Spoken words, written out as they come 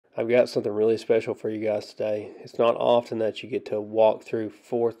I've got something really special for you guys today. It's not often that you get to walk through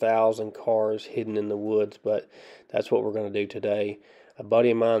 4,000 cars hidden in the woods, but that's what we're going to do today. A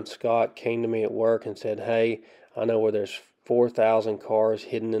buddy of mine, Scott, came to me at work and said, "Hey, I know where there's 4,000 cars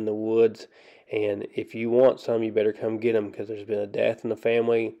hidden in the woods, and if you want some, you better come get them because there's been a death in the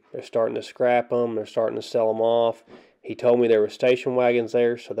family. They're starting to scrap them. They're starting to sell them off." He told me there were station wagons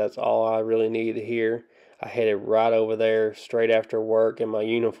there, so that's all I really needed to hear. I headed right over there straight after work in my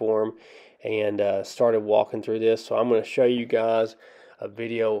uniform and started walking through this. So I'm going to show you guys a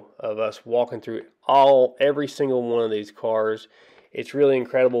video of us walking through every single one of these cars. It's really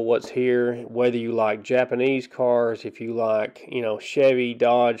incredible what's here, whether you like Japanese cars, if you like, Chevy,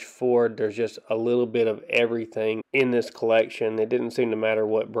 Dodge, Ford, there's just a little bit of everything in this collection. It didn't seem to matter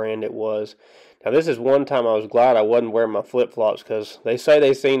what brand it was. Now, this is one time I was glad I wasn't wearing my flip-flops because they say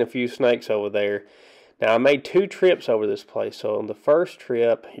they seen a few snakes over there. Now, I made 2 trips over this place. So on the first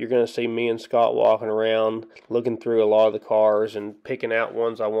trip, you're going to see me and Scott walking around, looking through a lot of the cars and picking out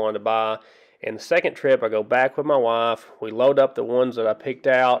ones I wanted to buy. And the second trip, I go back with my wife. We load up the ones that I picked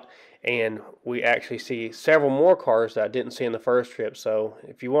out, and we actually see several more cars that I didn't see in the first trip. So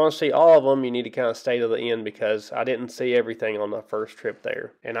if you want to see all of them, you need to kind of stay to the end because I didn't see everything on the first trip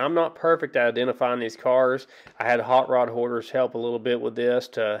there. And I'm not perfect at identifying these cars. I had Hot Rod Hoarders help a little bit with this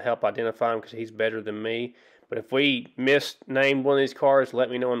to help identify them because he's better than me. But if we misnamed one of these cars, let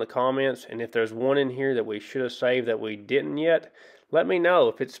me know in the comments. And if there's one in here that we should have saved that we didn't yet, let me know.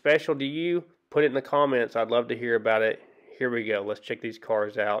 If it's special to you, put it in the comments. I'd love to hear about it. Here we go. Let's check these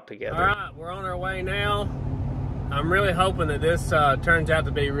cars out together. All right, we're on our way now. I'm really hoping that this turns out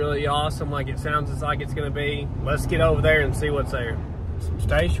to be really awesome like it sounds like it's going to be. Let's get over there and see what's there. Some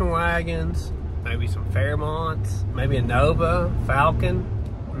station wagons, maybe some Fairmonts, maybe a Nova, Falcon,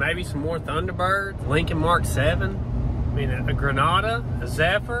 maybe some more Thunderbirds, Lincoln Mark 7, I mean a Granada, a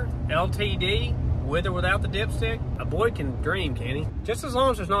Zephyr, LTD, with or without the dipstick. A boy can dream, can he? Just as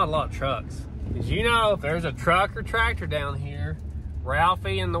long as there's not a lot of trucks. Because if there's a truck or tractor down here,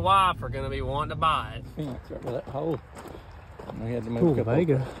 Ralphie and the wife are going to be wanting to buy it. Yeah, it's right by that hole. We had to move cool, a couple.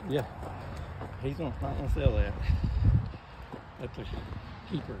 Vega. Yeah. He's not going to sell that. That's a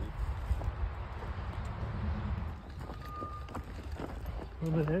keeper. A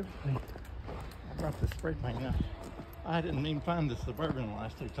little bit of everything. I brought the spray paint out. I didn't even find the Suburban the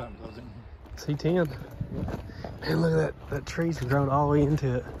last 2 times I was in here. C10. Man, look at that. That tree's grown all the way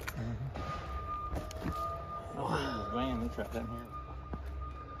into it. Wow. The van, it's right down here.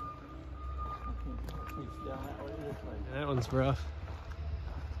 That one's rough.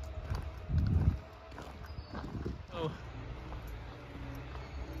 Oh.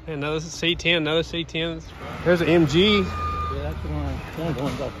 And another C10, another C10. There's an MG. Yeah, that's one of the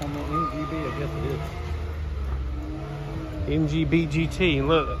ones I come on. MGB, I guess it is. MG BGT.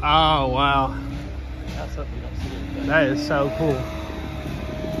 Look. Oh, wow. That's something you don't see. That is so cool.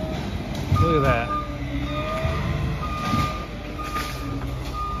 Look at that.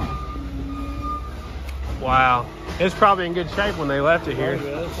 Wow. It's probably in good shape when they left it here.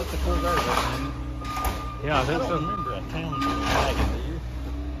 Yeah, I think so. I don't remember a town wagon, do you?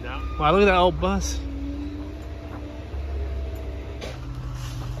 No. Wow, look at that old bus.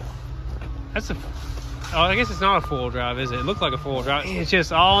 That's a... Oh, I guess it's not a four-wheel drive, is it? It looks like a four-wheel drive. It's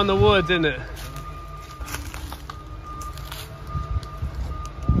just all in the woods, isn't it?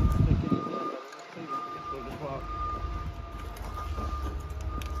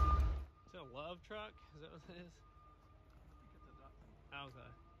 Truck? Is that what it is? Okay.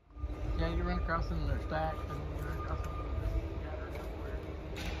 Yeah, you run across them and they're stacked, and you run across them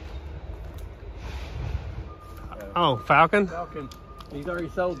and Oh, Falcon? Falcon. He's already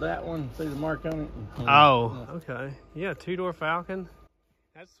sold that one. See the mark on it? Oh, okay. Yeah, 2-door Falcon.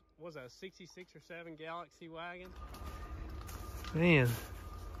 Was that a 66 or 7 Galaxy wagon? Man.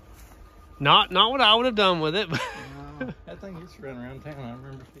 Not what I would have done with it, but that thing used to run around town. I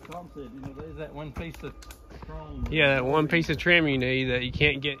remember Tom said, there's that one piece of chrome. Yeah, that one piece of trim you need that you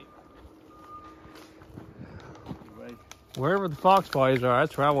can't get. Wherever the Fox bodies are,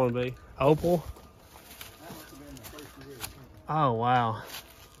 that's where I want to be. Opal. That must have been the first year. Oh, wow.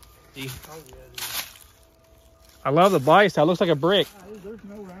 I love the body style. It looks like a brick. There's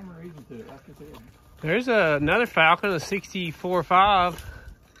no rhyme or reason to it, like I said. There's another Falcon, a 64.5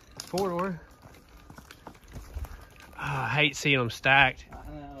 4-door. Oh, I hate seeing them stacked. I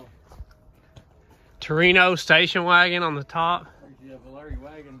know. Torino station wagon on the top. There's a Valari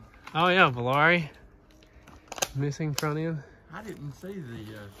wagon. Oh yeah, Valari. Missing front end. I didn't see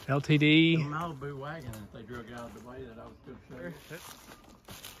the LTD. Malibu wagon that they drug out of the way that I was going to show you.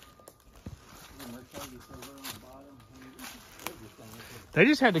 They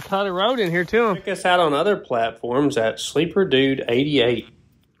just had to cut a road in here too. Check us out on other platforms at Sleeper Dude 88.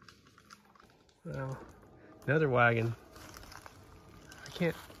 Well, another wagon. I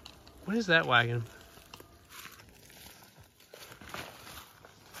can't. What is that wagon?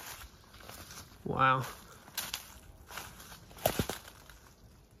 Wow.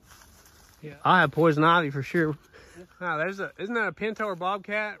 Yeah, I have poison ivy for sure. Wow, isn't that a Pinto or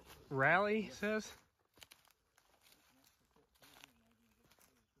Bobcat rally? It says.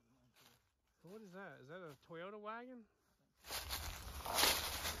 What is that? Is that a Toyota wagon?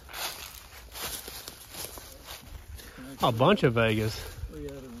 A bunch of Vegas.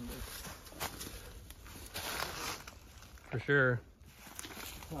 For sure.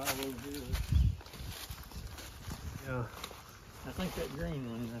 Yeah. I think that green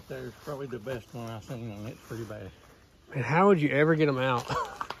one right there is probably the best one I've seen, and it's pretty bad. Man, how would you ever get them out?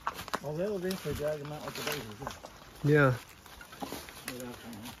 Well, they'll eventually drag them out with the bases. Yeah.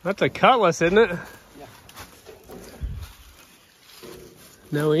 That's a Cutlass, isn't it? Yeah.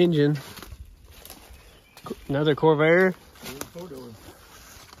 No engine. Another Corvair.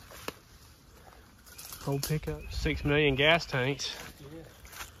 Old pickup. 6 million gas tanks. Yeah.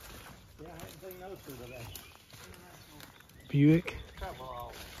 Yeah, I hadn't seen those for today. Buick.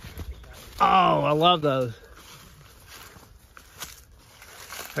 Oh, I love those.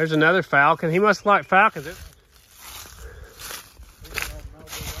 There's another Falcon. He must like Falcons.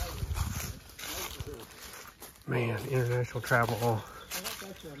 Man, international travel haul.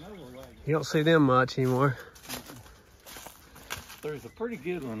 You don't see them much anymore. There's a pretty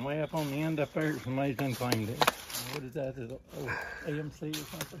good one way up on the end up there. Somebody's unclaimed it. What is that? Is it AMC or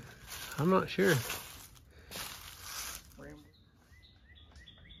something? I'm not sure.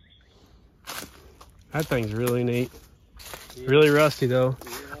 That thing's really neat. Yeah. Really rusty though.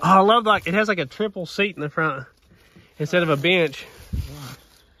 Yeah. Oh, I love like it has like a triple seat in the front instead of a bench. Yeah.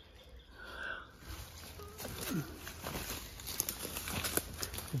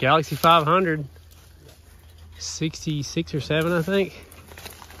 Galaxy 500. 66 or 7, I think.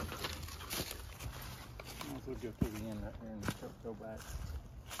 We'll go to the end right there and go back.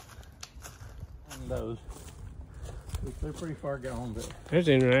 And those. They're pretty far gone, but there's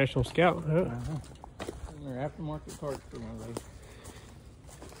the International Scout. Huh? And they're aftermarket parts for one of those.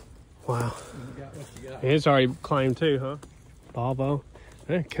 Wow. You got what you got. It's already claimed too, huh? Volvo.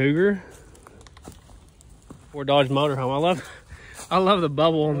 Cougar. Ford Dodge motorhome. I love the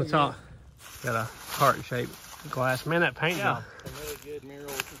bubble on the top. Got a heart-shaped glass. Man, that paint job. Some really good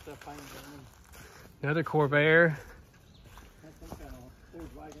murals and stuff painted on them. Another Corvair. That's some kind of Ford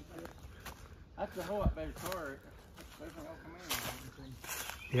wagon. That's a whole lot better car.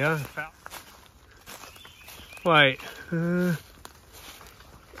 Yeah. Wait.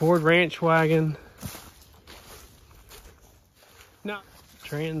 Ford Ranch wagon. No.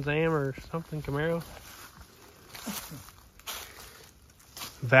 Trans Am or something. Camaro.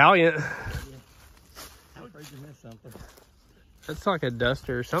 Valiant. Yeah. I'm afraid you missed something. That's like a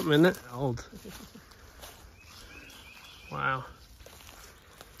Duster or something, isn't it? Old. Wow.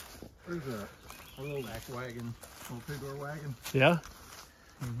 There's a little back wagon, little two-door wagon. Yeah.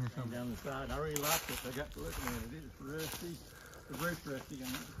 And here come down the side. I really liked it. I got to looking at it. It's rusty. The roof's rusty on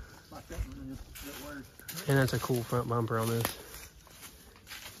it. Like that one is a bit worse. And that's a cool front bumper on this.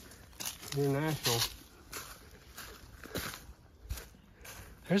 International.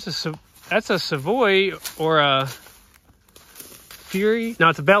 That's a Savoy or a Fury. No,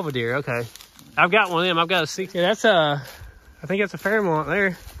 it's a Belvedere. Okay, I've got one of them. I've got a 60. I think that's a Fairmont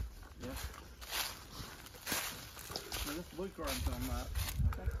there. Yeah. Now this blue car I'm talking about,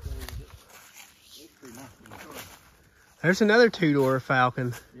 I think it's pretty nice. There's another two-door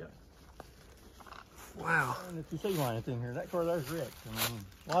Falcon. Yeah. Wow. And if you see one, it's in here. That car there's wrecked. I mean,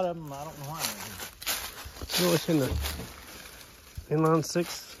 a lot of them, I don't know why. You know what's in the inline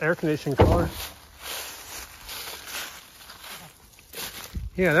 6 air conditioning car?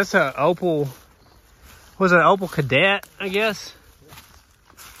 Yeah, that's a Opel. Was it an Opel Cadet, I guess? Yeah.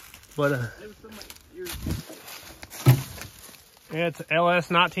 But yeah, it's LS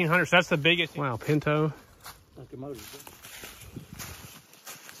 1900. So that's the biggest. Wow, Pinto.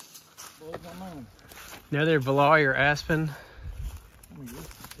 Another Velour Aspen. I mean,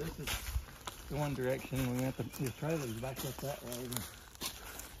 this is the one direction we went. The trailers back up that way. And,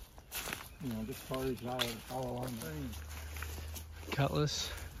 you know, just cars all along the range. Cutlass.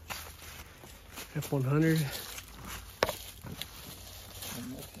 F100.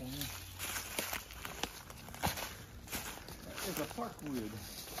 There's a Parkwood.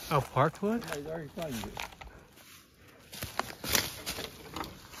 Oh, Parkwood? Yeah, he's already claimed it.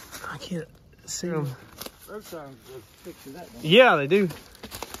 I can't see them. road signs was fixed to that one. Yeah, they do.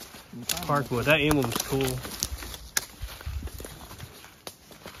 Parkwood. That emblem's cool.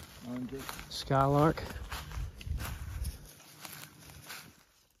 Skylark.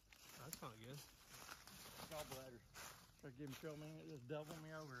 That's not good. Gallbladder. So give him 12 minutes, just double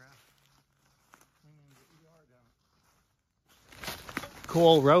me over. We need to get ER down. Cool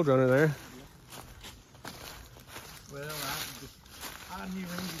old roadrunner there. Well, I knew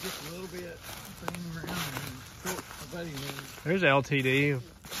him just a little bit. Bring him around and short my buddy knew. There's LTD,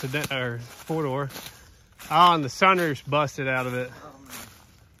 sedan, or 4-door. Oh, and the sunroof's busted out of it.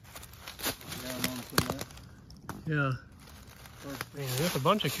 Yeah. Man, there's a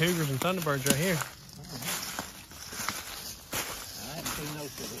bunch of Cougars and Thunderbirds right here. I haven't seen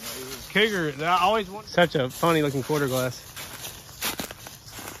those today. Cougar, I always want such a funny looking quarter glass.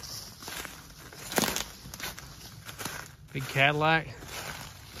 Big Cadillac.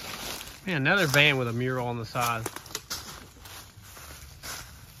 Man, another van with a mural on the side.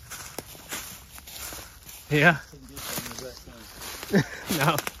 Yeah.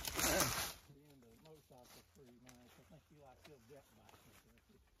 No.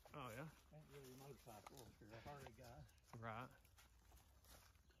 Oh yeah. Right.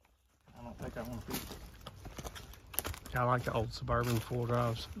 I don't think I want to. I like the old Suburban 4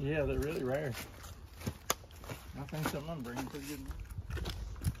 drives. Yeah, they're really rare. I think some of them bring pretty good.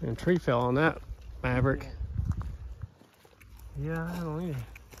 And tree fell on that Maverick. Yeah, I don't either.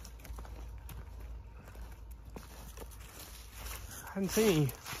 I haven't seen any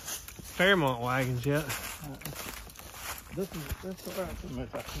Fairmont wagons yet. This is right so much.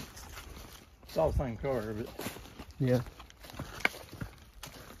 I think it's all the same car, but yeah.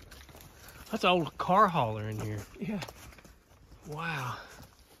 That's an old car hauler in here. Yeah. Wow.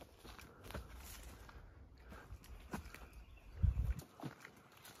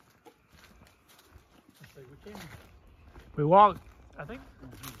 We walked, I think.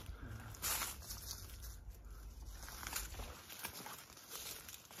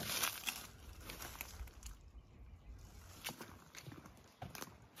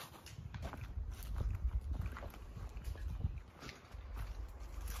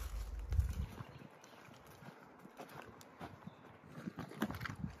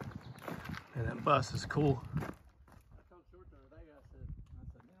 And that bus is cool. I told Short the other day, I said,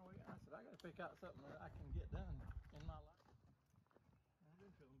 you know, I got to pick out something that I can get done in my life. I've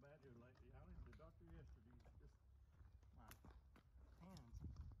been feeling bad here lately. I went to the doctor yesterday. Just my hands.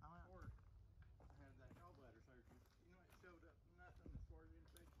 I'm out of work. I had that gallbladder surgery. You know, it showed up nothing as far as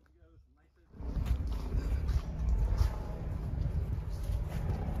infection goes, and they said.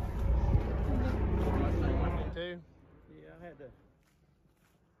 Too. Yeah, I had to.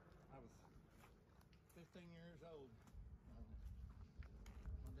 I was 15 years old.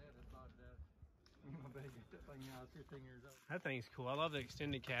 My dad had bought that. My baby, that thing, I was 15 years old. That thing's cool. I love the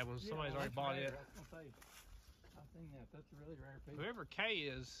extended cab when somebody's already bought it. I was gonna say, I've seen that. That's a really rare piece. Whoever K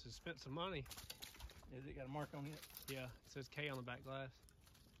is has spent some money. Has it got a mark on it? Yeah, it says K on the back glass.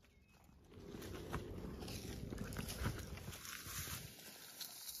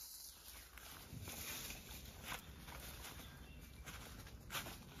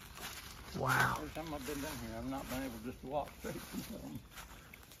 Wow. Every time I've been down here, I've not been able just to walk straight from home.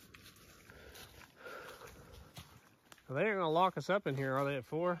 Well, they ain't gonna lock us up in here, are they, at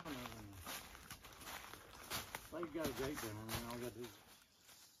 4? They've got a gate down there, and all we got to do is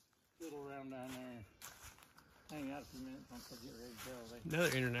fiddle around down there and hang out a few minutes until they get ready to go.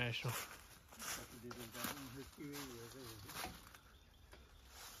 Another international. That's what they did with that one. Here's QE is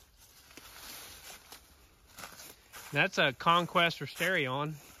there. That's a Conquest for Stereon.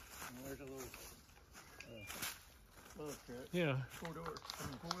 And there's a little love truck. Yeah. 4 doors. I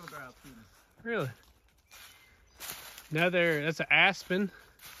mean, 4-wheel drive. Really? Another, that's an Aspen.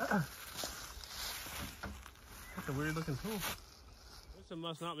 That's a weird looking tool. This one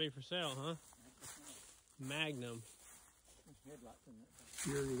must not be for sale, huh? Magnum. Headlights in that.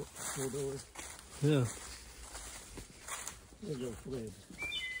 Fury 4 doors. Yeah. There's a little sled.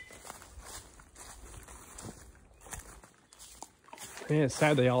 Man, it's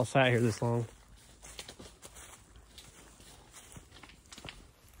sad they all sat here this long.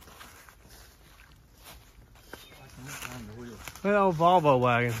 That old Volvo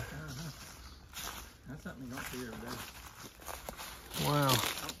wagon. That's something you don't see every day. Wow. I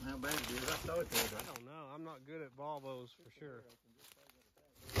don't know how bad it is. I saw it there, I don't know. I'm not good at Volvos for sure.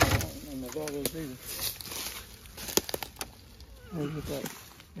 I don't know the Volvos either. Look at that.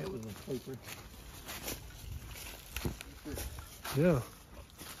 It was a paper. Yeah.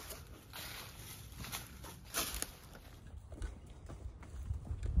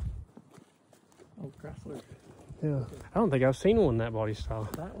 Oh, Chrysler. Yeah. I don't think I've seen one in that body style.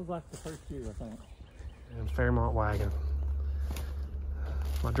 That was like the first year, I think. And Fairmont wagon.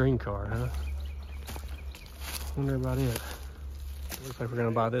 My dream car, huh? Wonder about it. Looks like we're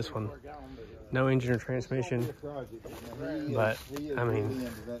gonna buy this one. No engine or transmission, but I mean,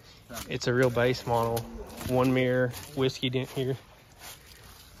 it's a real base model. One mirror, whiskey dent here.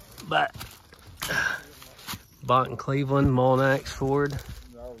 But bought in Cleveland, Mullinax Ford.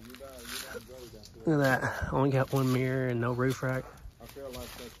 Look at that. Only got one mirror and no roof rack.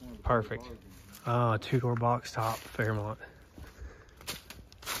 Perfect. Oh, a two-door box top, Fairmont.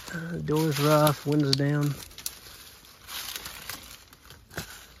 Doors rough, windows down.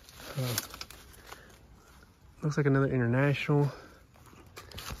 Looks like another International.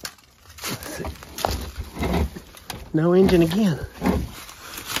 Let's see. No engine again. A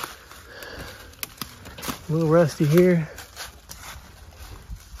little rusty here.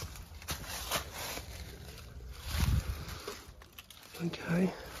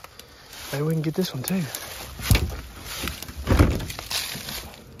 Okay. Maybe we can get this one too.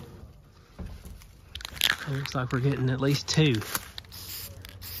 It looks like we're getting at least two.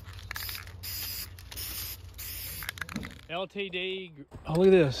 LTD. Oh, look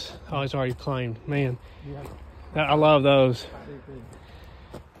at this. Oh, it's already claimed. Man, I love those.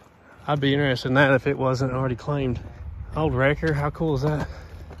 I'd be interested in that if it wasn't already claimed. Old wrecker. How cool is that?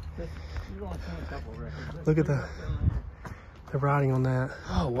 Look at the writing on that.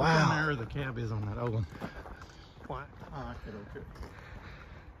 Oh, wow. Where the cab is on that old one. Wow. Oh, okay.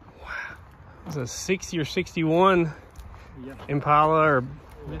 Wow. It's a 60 or 61 Impala or...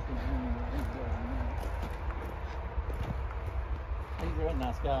 He's a real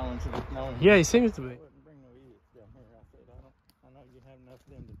nice guy. Yeah, he seems to be. Bring no idiots down here. I said, I know you have enough of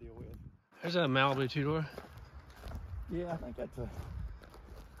them to deal with. There's a Malibu two-door. Yeah, I think that's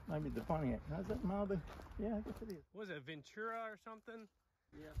maybe the Pontiac. Is that Malibu? Yeah, I guess it is. Was it Ventura or something?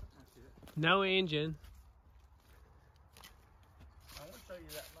 Yeah, I think that's it. No engine. I want to show you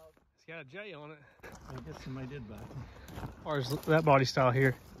that Malibu. It's got a J on it. I guess somebody did buy it. Or is that body style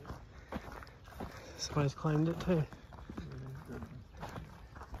here? Somebody's claimed it too.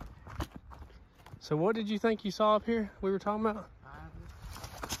 So what did you think you saw up here we were talking about?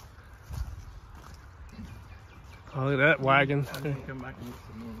 Oh, look at that wagon. Come back and look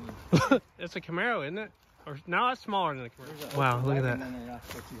some more. It's a Camaro, isn't it? Or no, it's smaller than a Camaro. Wow, look at that.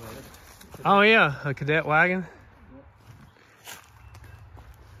 Oh yeah, a cadet wagon.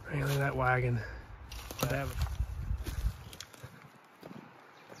 Hey, look at that wagon.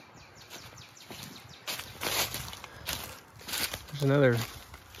 There's another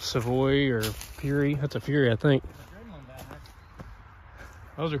Savoy or Fury. That's a Fury, I think.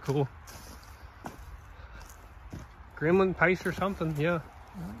 Those are cool. Gremlin, Pace or something, yeah.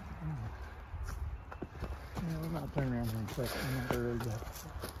 Yeah, we might turn around here in a second. I'm not really good.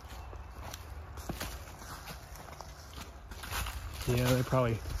 Yeah, they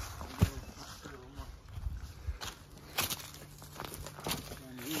probably...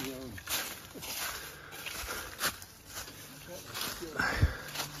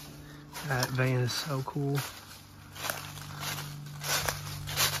 That van is so cool.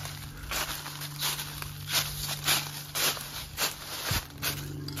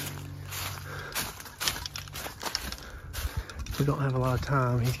 We don't have a lot of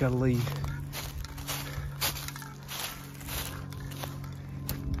time. He's got to leave.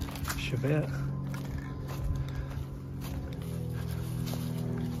 Chevette.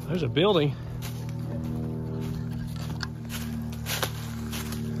 There's a building.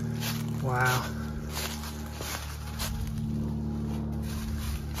 Wow.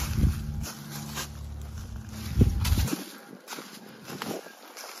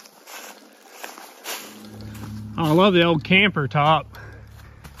 Oh, I love the old camper top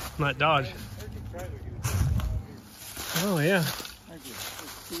on that Dodge. Oh, yeah.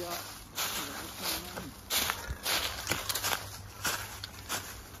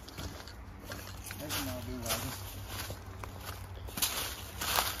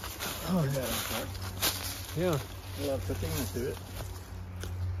 Oh, yeah. A lot of patina to it.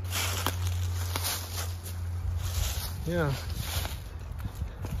 Yeah.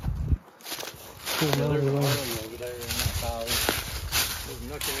 Cool. There's a Harley over there in that pile. Those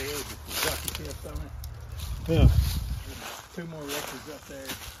knuckleheads with the jockey tips on it. Yeah. There's 2 more records up there.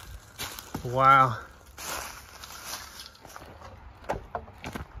 Wow.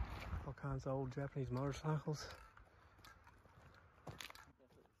 All kinds of old Japanese motorcycles.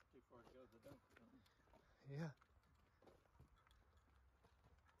 Yeah.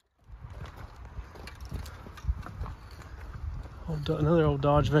 Another old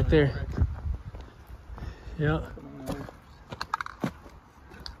Dodge back there. Yeah.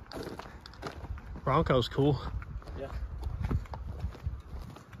 Bronco's cool. Yeah.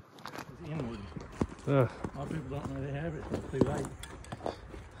 It's inward. Uh, A lot of people don't know they have it. It's too late.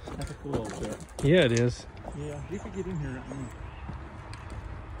 That's a cool old truck. yeah, it is. Yeah, you could get in here right now.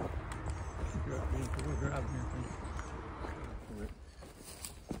 We're driving here.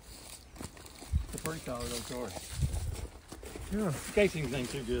 It's a pretty solid old car. Yeah. The casings ain't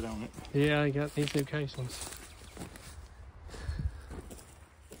too good on it. Yeah, I got these new casings.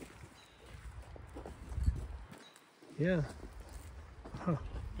 Yeah. Huh.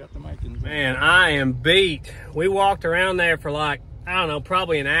 Got the makings. Man, I am beat. We walked around there for like, I don't know,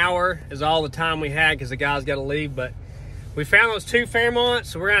 probably an hour is all the time we had because the guys got to leave. But we found those 2 Fairmonts,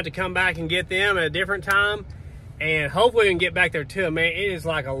 so we're going to have to come back and get them at a different time. And hopefully we can get back there to them. Man, it is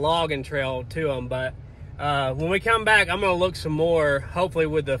like a logging trail to them. But when we come back, I'm going to look some more, hopefully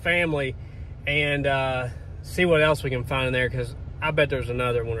with the family, and see what else we can find in there, because I bet there's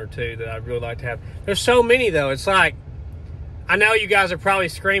another 1 or 2 that I'd really like to have. There's so many, though. It's like, I know you guys are probably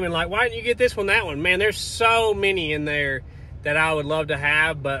screaming, like, why didn't you get this one, that one? Man, there's so many in there that I would love to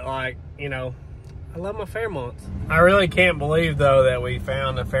have, but, like, you know, I love my Fairmonts. I really can't believe, though, that we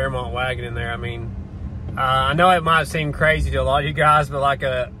found a Fairmont wagon in there. I mean, I know it might seem crazy to a lot of you guys, but like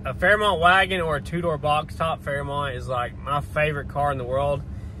a Fairmont wagon or a 2-door box top Fairmont is like my favorite car in the world,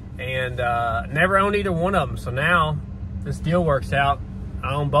 and never owned either one of them. So now this deal works out.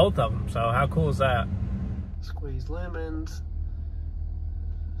 I own both of them. So how cool is that? Squeeze lemons.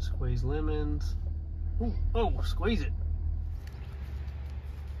 Squeeze lemons. Ooh, oh, squeeze it.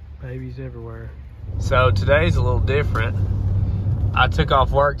 Babies everywhere. So today's a little different. I took off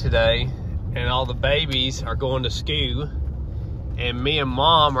work today, and all the babies are going to school, and me and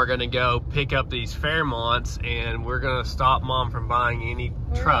Mom are gonna go pick up these Fairmonts, and we're gonna stop Mom from buying any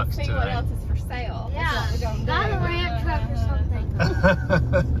trucks today. What else is for sale? Yeah, buy the ramp truck or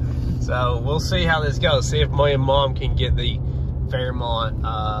something. So we'll see how this goes. See if me and Mom can get the Fairmont,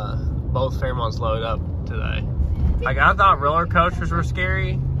 both Fairmonts loaded up today. Like, I thought roller coasters were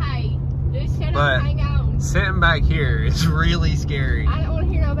scary. Hey, just shut But up, hang on. sitting back here is really scary. I don't want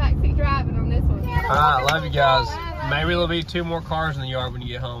to hear no backseat driving on this one. All right, love you guys. Maybe there'll be 2 more cars in the yard when you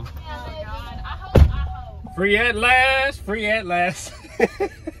get home. Oh my God, I hope. Free at last, free at last. That's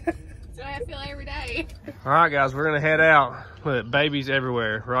what I feel every day. All right, guys, we're gonna head out. Look, babies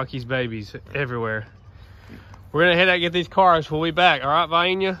everywhere. Rocky's babies everywhere. We're gonna head out and get these cars. We'll be back. All right,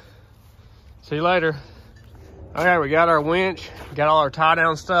 Vaina? See you later. All right, we got our winch, got all our tie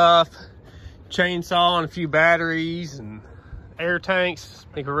down stuff, chainsaw and a few batteries and air tanks.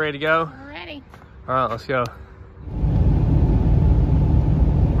 I think we're ready to go. We're ready. All right, let's go.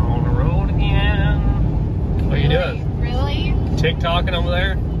 On the road again. What are you doing? Really? TikToking over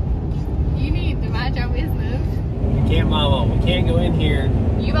there? You need to mind your business. You can't, Mama. We can't go in here.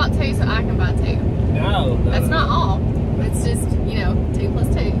 You bought 2, so I can buy 2. No. That's not all. It's just, you know, 2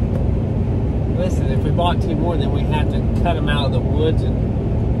 plus 2. Listen, if we bought 2 more, then we have to cut them out of the woods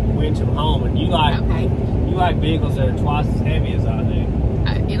and winch them home. And you like vehicles that are twice as heavy as I do.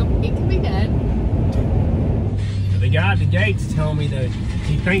 It can be done. The guy at the gate's telling me that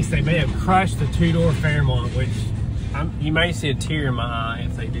he thinks they may have crushed the 2-door Fairmont, which you may see a tear in my eye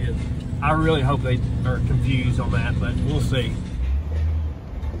if they did. I really hope they are confused on that, but we'll see.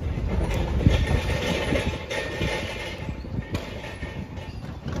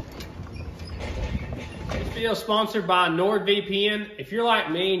 Video sponsored by NordVPN. If you're like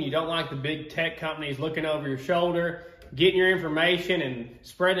me and you don't like the big tech companies looking over your shoulder, getting your information and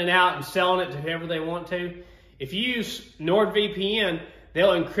spreading it out and selling it to whoever they want to, if you use NordVPN,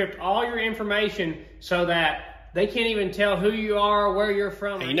 they'll encrypt all your information so that they can't even tell who you are, where you're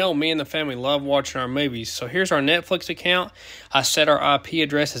from. You know, me and the family love watching our movies. So here's our Netflix account. I set our IP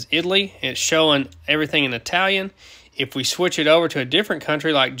address as Italy, and it's showing everything in Italian. If we switch it over to a different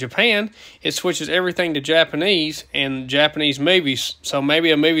country like Japan, it switches everything to Japanese and Japanese movies. So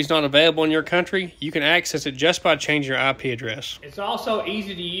maybe a movie's not available in your country, you can access it just by changing your IP address. It's also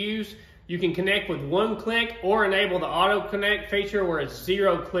easy to use. You can connect with 1 click or enable the auto connect feature where it's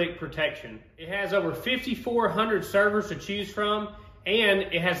 0-click protection. It has over 5,400 servers to choose from, and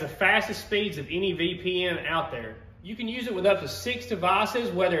it has the fastest speeds of any VPN out there. You can use it with up to 6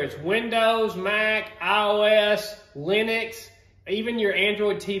 devices, whether it's Windows, Mac, iOS, Linux, even your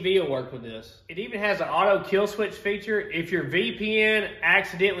Android TV will work with this. It even has an auto kill switch feature. If your VPN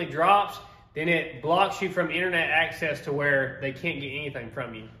accidentally drops, then it blocks you from internet access to where they can't get anything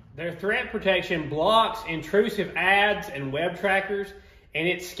from you. Their threat protection blocks intrusive ads and web trackers, and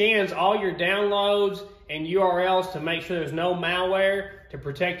it scans all your downloads and URLs to make sure there's no malware to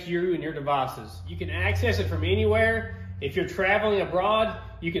protect you and your devices. You can access it from anywhere. If you're traveling abroad,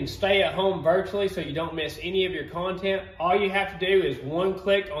 You can stay at home virtually so you don't miss any of your content. All you have to do is one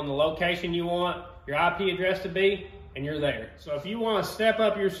click on the location you want your IP address to be, and you're there. So if you want to step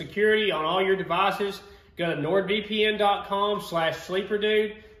up your security on all your devices, go to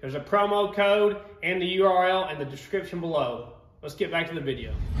nordvpn.com/sleeperdude. There's a promo code and the URL in the description below. Let's get back to the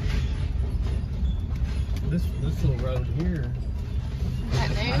video. This little road here, I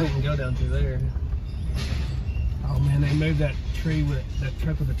didn't go down through there. Oh man, they moved that tree with that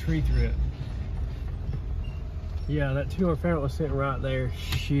truck with a tree through it. Yeah, that 2-door family was sitting right there.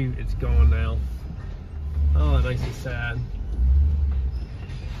 Shoot, it's gone now. Oh, that makes me sad.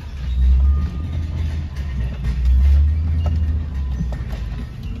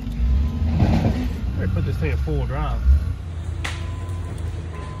 Better put this thing in full drive.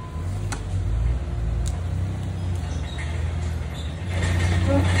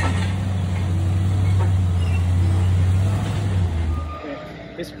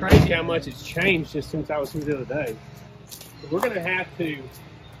 It's crazy how much it's changed just since I was here the other day. We're going to have to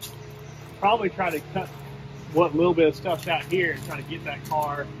probably try to cut what little bit of stuff's out here and try to get that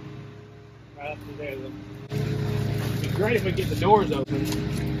car right up to there. It'd be great if we get the doors open.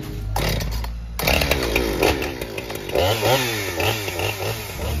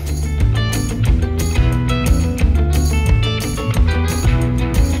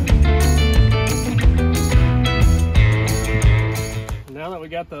 Now that we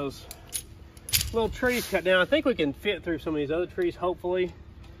got those little trees cut down, I think we can fit through some of these other trees, hopefully.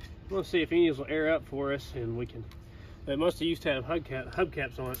 We'll see if any of these will air up for us, and we can. They must have used to have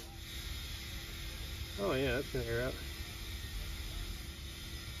hubcaps on it. Oh yeah, that's gonna air up.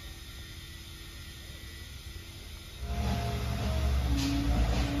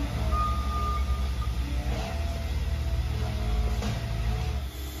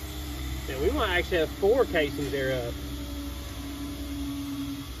 Yeah, we might actually have 4 casings air up.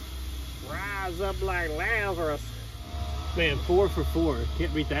 Rise up like Lazarus. Man, 4 for 4.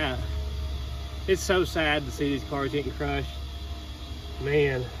 Can't beat that. It's so sad to see these cars getting crushed.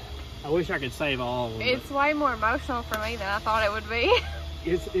 Man, I wish I could save all of them. It's way more emotional for me than I thought it would be.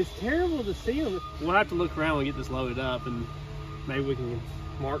 It's terrible to see them. We'll have to look around and get this loaded up, and maybe we can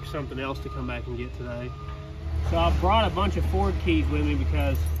mark something else to come back and get today. So I brought a bunch of Ford keys with me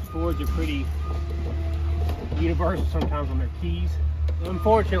because Fords are pretty universal sometimes on their keys.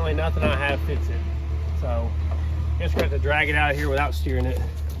 Unfortunately, nothing I have fits it. So I guess we're going to have to drag it out of here without steering it.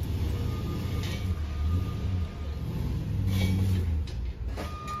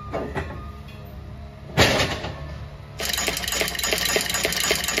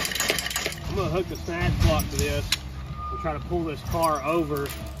 I'm going to hook the snag block to this and try to pull this car over.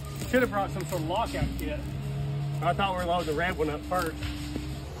 Should have brought some sort of lockout kit. I thought we were loading the red one up first.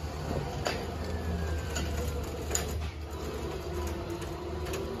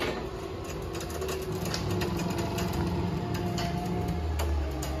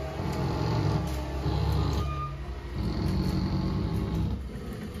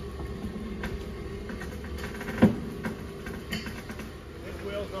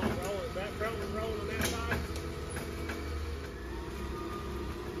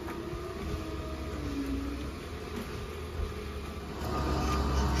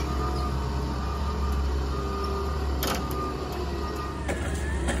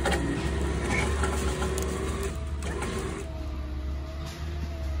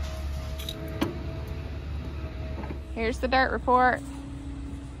 Here's the dirt report.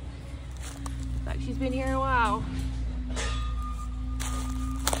 Like she's been here a while.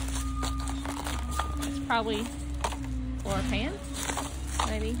 It's probably floor pan,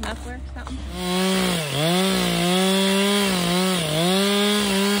 maybe muffler, something.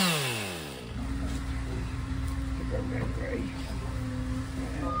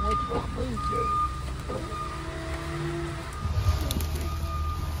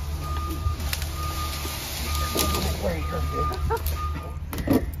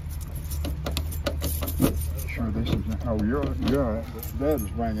 Sure, this is your dad is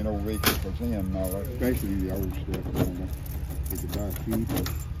bringing over vehicles in and all that, especially the old stuff. We could buy a few.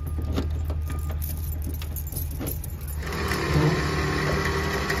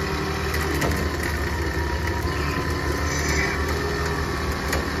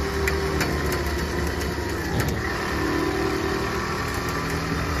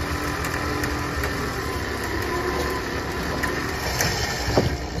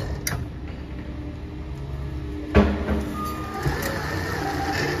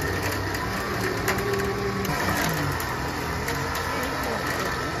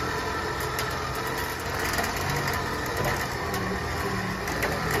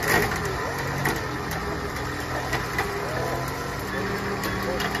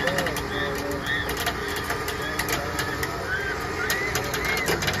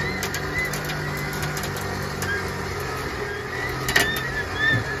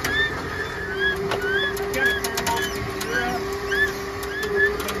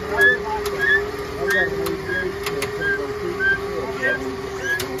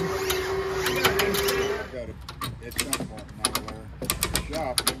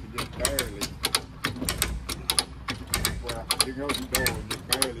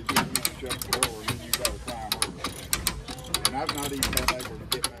 barely get in and shut the door, and then you gotta climb over. And I've not even been able to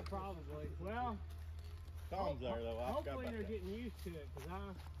get back. Probably. Well, Tom's there though. I hopefully they're getting used to it,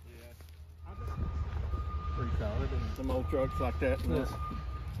 because pretty solid. And some old trucks like that.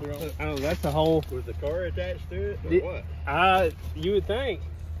 oh, that's a whole. Was the car attached to it, or what? You would think.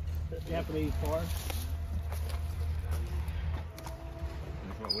 Japanese car.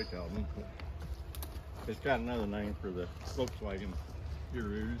 That's what we call them. It's got another name for the Volkswagen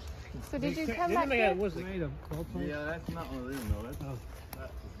Urus. So did you come back here? Was made of Volkswagen? Yeah, that's not one of them though.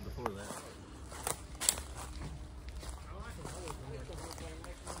 That's before that.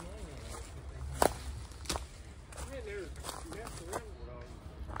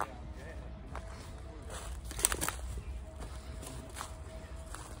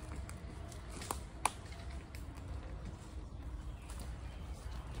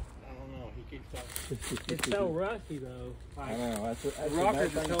 It's so rusty though. I know. The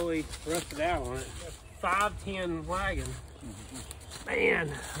rockers are totally rusted out on it. 510 wagon. Man,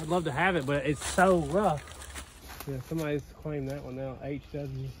 I'd love to have it, but it's so rough. Yeah, somebody's claimed that one now.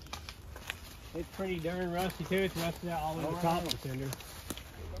 HW. It's pretty darn rusty too. It's rusted out all over the top of the fender.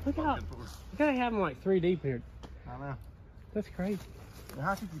 Look how they have them like 3 deep here. I know. That's crazy. Now,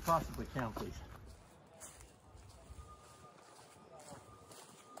 how could you possibly count these?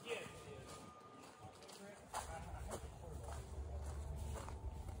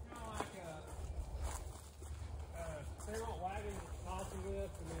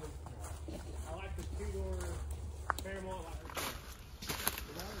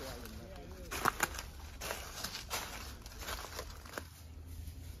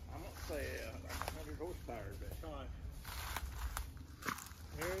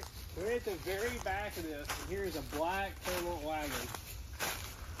 We're at the very back of this, and here's a black Fairmont wagon.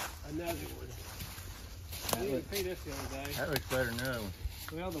 Another one. We didn't see this the other day. That looks better than the other one.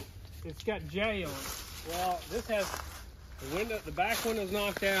 Well, it's got J on it. Well, this has the window, the back window's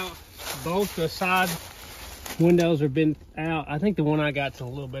knocked out. Both the side windows are bent out. I think the one I got's in a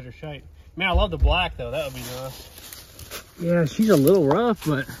little better shape. Man, I love the black though. That would be nice. Yeah, she's a little rough,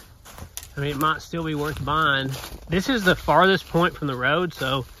 but I mean, it might still be worth buying. This is the farthest point from the road,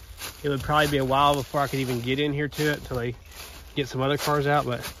 so it would probably be a while before I could even get in here to it until they get some other cars out.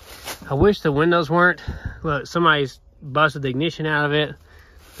 But I wish the windows weren't. Look, somebody's busted the ignition out of it.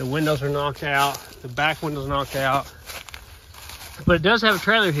 The windows are knocked out. The back window's knocked out. But it does have a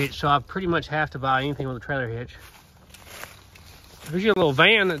trailer hitch, so I pretty much have to buy anything with a trailer hitch. Here's your little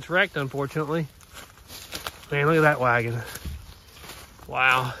van that's wrecked, unfortunately. Man, look at that wagon.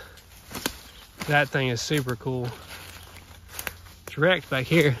 Wow. That thing is super cool. It's wrecked back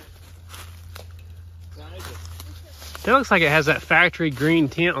here. That looks like it has that factory green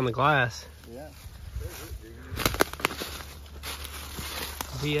tint on the glass. Yeah.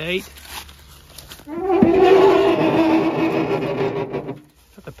 V8.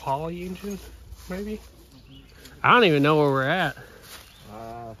 Is that the poly engine, maybe? I don't even know where we're at.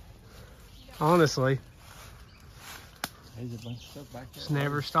 Honestly. There's a bunch of stuff back there. Just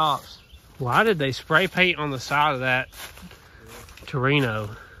never stops. Why did they spray paint on the side of that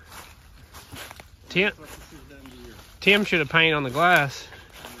Torino? Tim should have painted on the glass.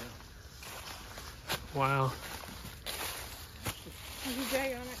 Wow. There's a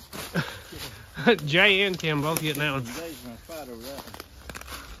J on it. Jay and Tim both getting that one. Jay's gonna fight over that one.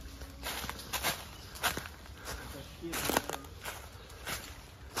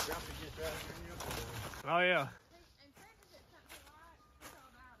 Oh yeah.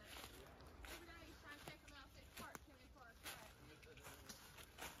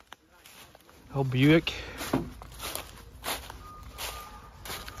 Oh, Buick.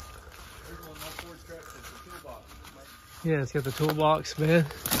 Yeah, it's got the toolbox, man.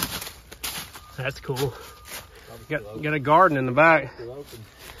 That's cool. Got a garden in the back.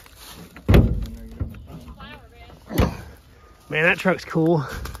 Man, that truck's cool.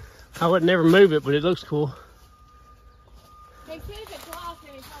 I would never move it, but it looks cool. They said if it's lost,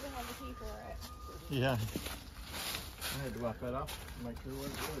 then you probably have the key for it. Yeah. I had to wipe that off. Make sure what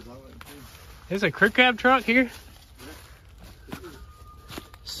it was. I wouldn't see. There's a crew cab truck here.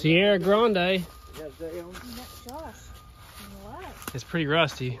 Sierra Grande. That's Josh. What? It's pretty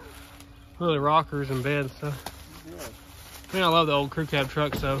rusty. Look at the rockers and bed and stuff. Man, I love the old crew cab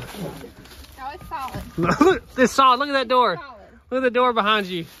trucks, though. Oh, it's solid. Look, it's solid. Look at that door. Solid. Look at the door behind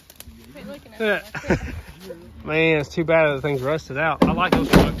you. Quit looking at me. Man, it's too bad that the thing's rusted out. I like those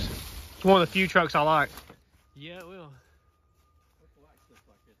trucks. It's one of the few trucks I like. Yeah, it will.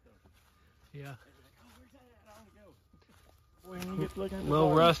 Yeah. A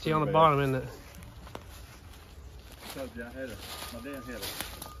little rusty on the bottom, isn't it? told you my dad had a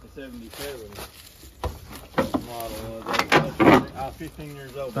 77 model. I was 15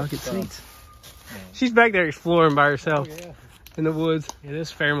 years old. Bucket seats. She's back there exploring by herself in the woods. Yeah,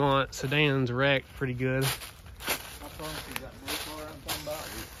 this Fairmont sedan's wrecked pretty good. How far is that blue car I'm talking about?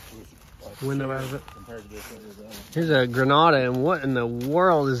 Like Window out of it. compared to this one. Here's a Granada, and what in the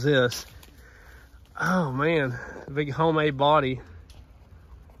world is this? Oh man, a big homemade body.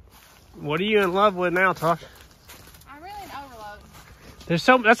 What are you in love with now, Tosh? I'm really an overload. There's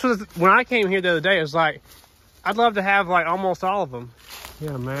so that's what when I came here the other day. It was like I'd love to have like almost all of them.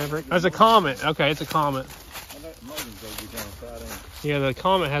 Yeah, Maverick. There's a Comet. Okay, it's a Comet. Yeah, the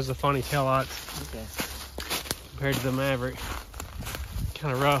Comet has the funny taillights compared to the Maverick.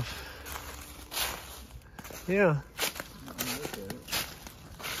 Kind of rough. Yeah.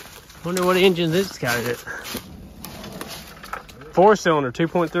 Wonder what engine this got in it. 4-cylinder,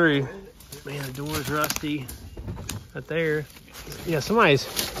 2.3. Man, the door's rusty. Right there. Yeah, somebody's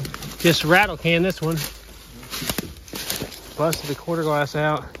just rattle canned this one. Busted the quarter glass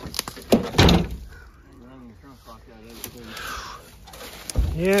out.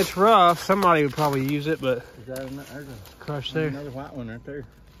 Yeah, it's rough. Somebody would probably use it, but There's a crush there. another white one right there.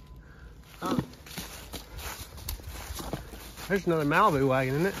 Oh. There's another Malibu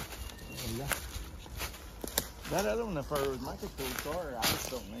wagon, isn't it? That other one, if I was my cool car, I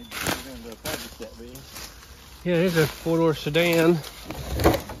just don't need to get into a package that big. Yeah, there's a 4-door sedan.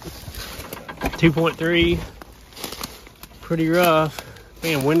 2.3. Pretty rough.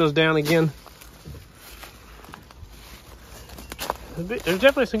 Man, windows down again. There's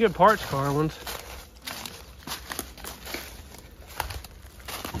definitely some good parts car ones.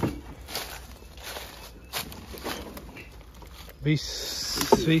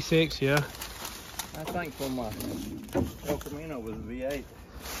 V6, yeah. I think for my El Camino was a V8.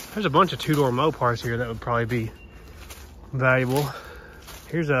 There's a bunch of 2-door Mopars here that would probably be valuable.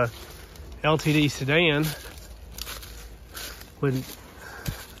 Here's a LTD sedan with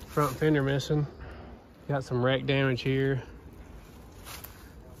front fender missing. Got some wreck damage here.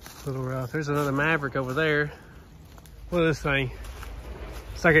 A little rough. There's another Maverick over there. Look at this thing.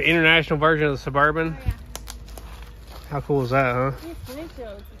 It's like an international version of the Suburban. Oh, yeah. How cool is that, huh? These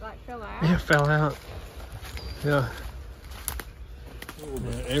windshields like fell out. Yeah, fell out. Yeah.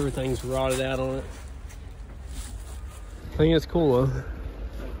 Yeah, everything's rotted out on it. I think it's cool though.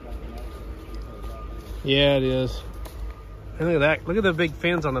 Yeah, it is. And look at that. Look at the big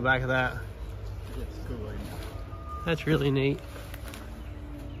fins on the back of that. That's really neat.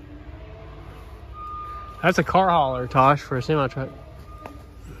 That's a car hauler, Tosh, for a semi truck.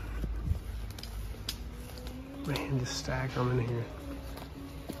 Man, just stack them in here.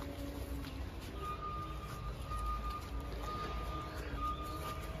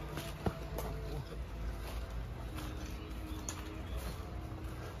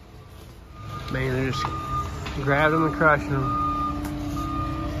 Man, they're just grabbing them and crushing them.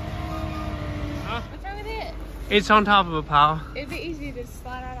 What's wrong with it? It's on top of a pile. It'd be easy to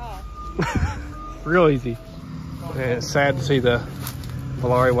slide right off. Real easy. Man, it's sad to see the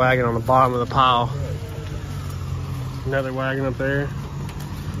Valari wagon on the bottom of the pile. Another wagon up there.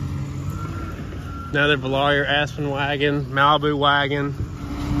 Another Valari Aspen wagon, Malibu wagon.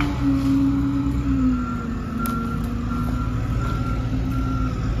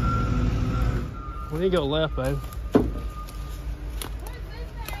 Where do you go left, babe? What is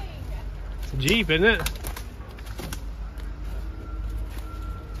this thing? It's a Jeep, isn't it?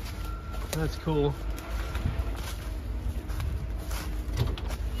 That's cool.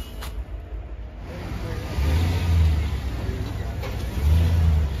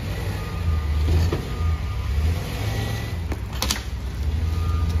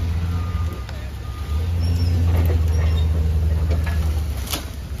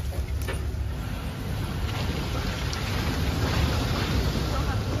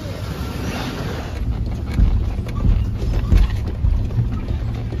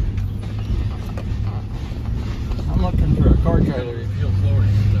 I'm looking for a car trailer in Field,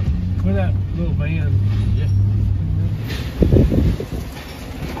 Florida. Look at that little van. Yeah.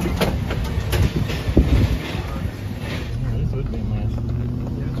 This would be a mess.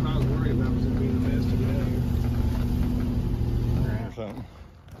 Yeah, that's what I was worried about, was it being a mess to get out of here. Or something.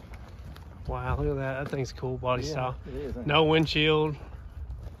 Wow, look at that. That thing's cool, body style. It is. No windshield.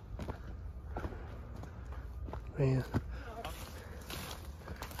 Man.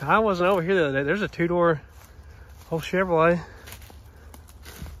 I wasn't over here the other day. There's a 2-door old Chevrolet.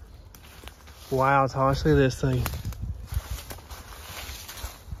 Wow, Tosh, look at this thing.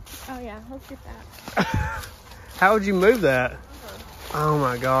 Oh yeah, let's get that. How would you move that? Oh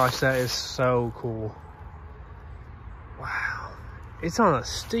my gosh, that is so cool. It's on a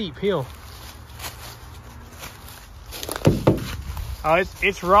steep hill. Oh,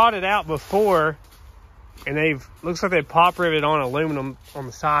 it's rotted out before, and looks like they pop riveted on aluminum on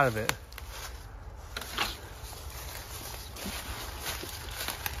the side of it.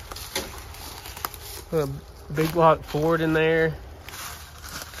 A big block Ford in there.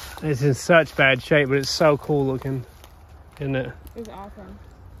 It's in such bad shape, but it's so cool looking, isn't it? It's awesome.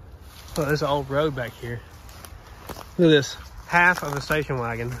 Oh, there's an old road back here. Look at this, half of a station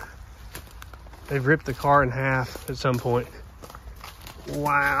wagon. They've ripped the car in half at some point.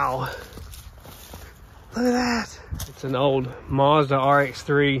 Wow. Look at that. It's an old Mazda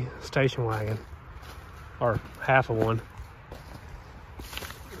RX-3 station wagon, or half of one.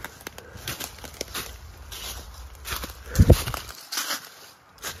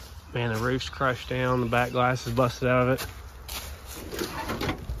 Man, the roof's crushed down, the back glass is busted out of it.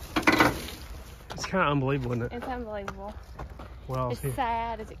 It's kind of unbelievable, isn't it? It's unbelievable. Well, It's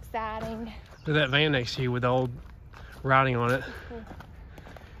sad, it's exciting. look at that van next to you with the old writing on it.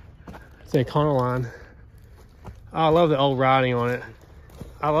 It's the Econoline. Oh, I love the old writing on it.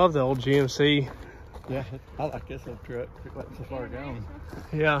 I love the old GMC. Yeah, I like this old truck. It's like so far gone.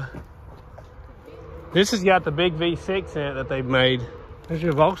 Yeah. This has got the big V6 in it that they've made. There's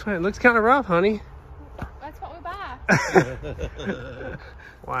your Volkswagen. It looks kind of rough, honey. That's what we buy.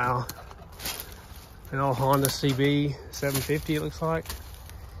 Wow. An old Honda CB 750, it looks like.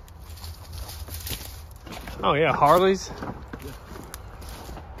 Oh yeah, Harleys.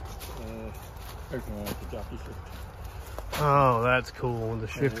 There's one with the jockey shifter. Oh, that's cool with the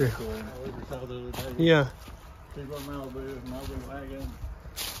shifter. Cool. I never saw the other day. Yeah. Big one Malibu wagon.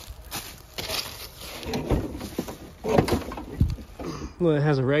 Well, it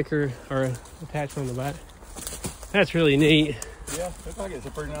has a wrecker or a attachment on the back. That's really neat. Yeah, looks like it's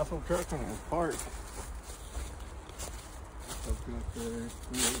a pretty nice little truck when it's parked.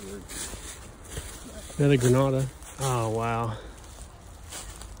 Another Granada. Oh, wow.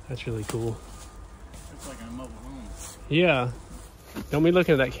 That's really cool. It's like a mobile home. Yeah. Don't be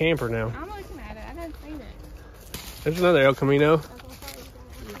looking at that camper now. I'm looking at it. I didn't see it. There's another El Camino. Yeah,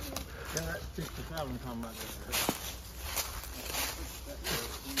 that's 60,000 talking about this.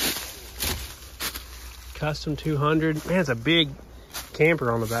 Custom 200. Man, it's a big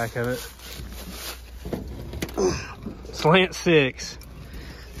camper on the back of it. Slant 6.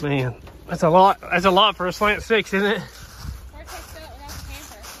 Man, that's a lot. That's a lot for a slant 6, isn't it? Where'd they sell it without the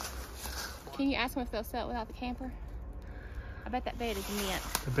camper? Can you ask them if they'll sell it without the camper? I bet that bed is mint.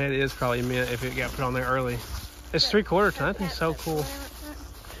 I bet it is probably mint if it got put on there early. It's 3/4 ton. I think it's so cool.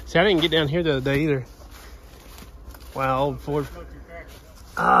 See, I didn't get down here the other day either. Wow, old Ford.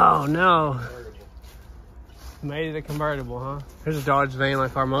 Oh, no. Made it a convertible, huh? There's a Dodge van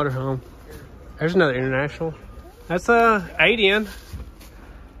like our motorhome. There's another International. That's a 8N.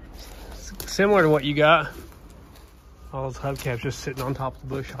 Similar to what you got. All those hubcaps just sitting on top of the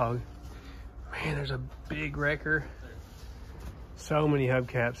bush hog. Man, there's a big wrecker. So many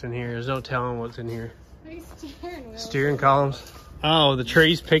hubcaps in here. There's no telling what's in here. These steering wheels. Steering columns. Oh, the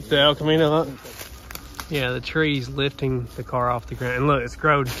trees picked the El Camino up. Yeah, the trees lifting the car off the ground. And look, it's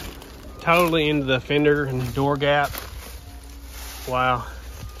growed totally into the fender and door gap. Wow.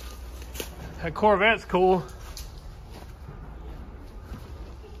 That Corvette's cool.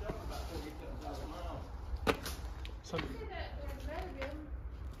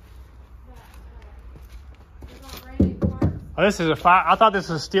 Oh, this is a I thought this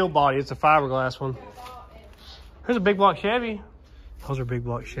was a steel body. It's a fiberglass one. Here's a big block Chevy. Those are big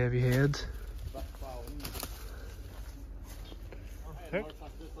block Chevy heads.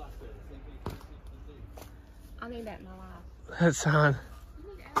 I need that in my life. That sign.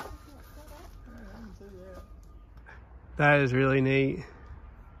 That is really neat.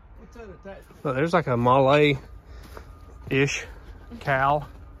 Look, there's like a Model A-ish cow.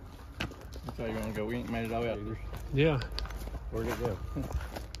 That's how you're gonna go. We ain't made it all out either. Yeah. Where'd it go?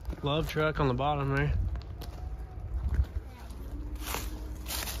 Love truck on the bottom there.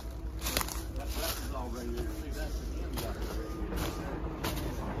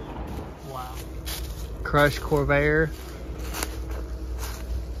 Wow. Crushed Corvair.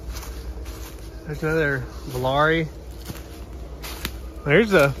 There's another Volare.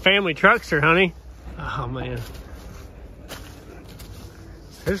 There's the family truckster, honey. Oh man.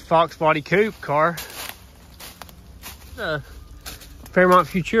 There's Fox Body Coupe car. Fairmont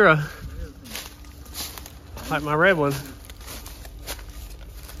Futura. Like my red one.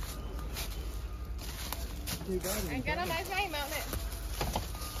 And got a nice name on it.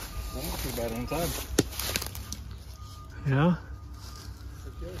 Not too bad inside. Yeah.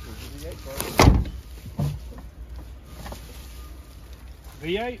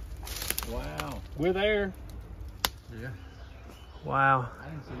 V8. Wow. We're there. Yeah. Wow. I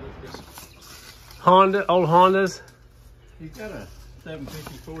didn't see this guy. Honda, old Hondas. He's got a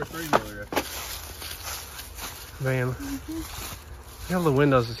 754 three-wheeler. Man, look at all the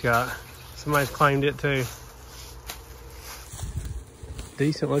windows it's got. Somebody's claimed it too.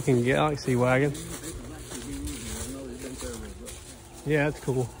 Decent looking Galaxy wagon. Yeah, that's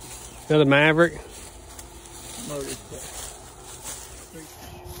cool. Another Maverick.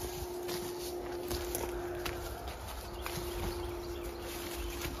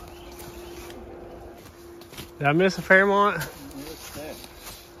 Did I miss a Fairmont?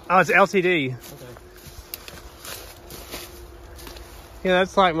 Oh, it's LTD. Okay. Yeah,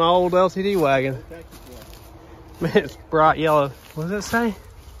 that's like my old LTD wagon. Man, it's bright yellow. What does it say?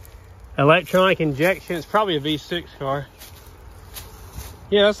 Electronic injection. It's probably a V6 car.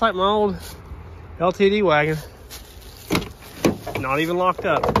 Yeah, that's like my old LTD wagon. Not even locked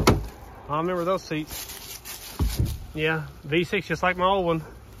up. I remember those seats. Yeah, V6 just like my old one.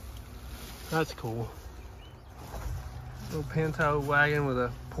 That's cool. Little Pinto wagon with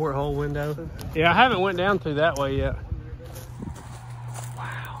a porthole window. Yeah, I haven't went down through that way yet.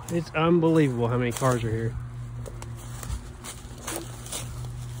 Wow, it's unbelievable how many cars are here.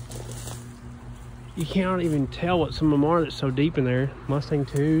 You can't even tell what some of them are that's so deep in there. Mustang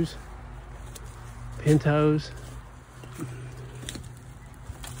 2s, Pintos.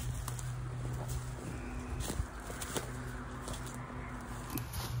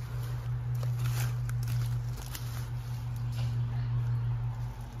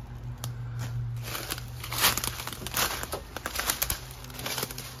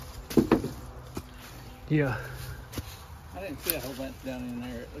 Yeah. I didn't see a whole bunch down in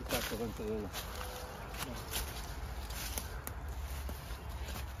there. It looks like a bunch of little.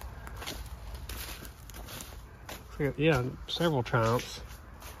 Yeah, several Triumphs.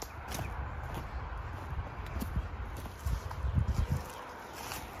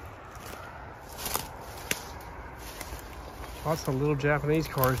 Lots of little Japanese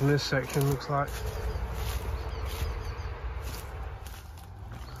cars in this section, looks like.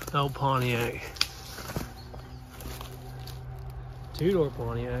 Old Pontiac. Two-door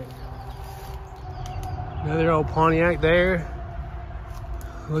Pontiac. Another old Pontiac there.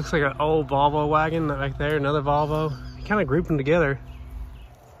 Looks like an old Volvo wagon back there, another Volvo. Kind of grouped them together.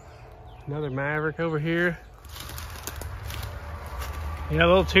 Another Maverick over here. Yeah, a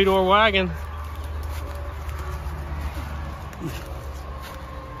little two-door wagon.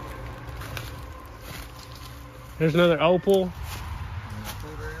 There's another Opel.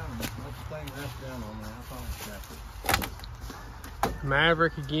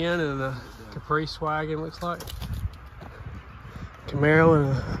 Maverick again and a Caprice wagon, looks like. Camaro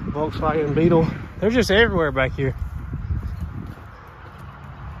and a Volkswagen Beetle. They're just everywhere back here.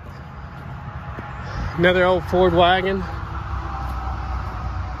 Another old Ford wagon.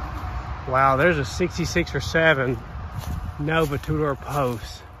 Wow, there's a 66 or 7 Nova two-door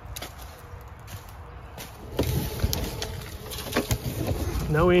post.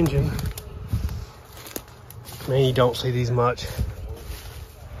 No engine. Man, you don't see these much.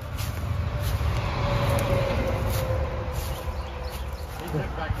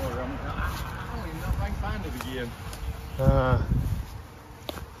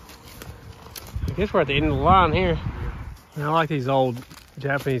 I guess we're at the end of the line here. And I like these old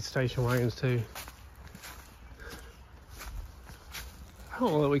Japanese station wagons too. I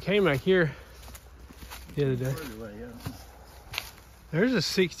don't know that we came back here the other day. There's a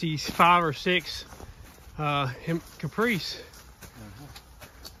 65 or 6 Caprice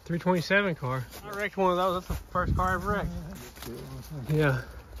 327 car. I wrecked one of those. That's the first car I ever wrecked. Yeah.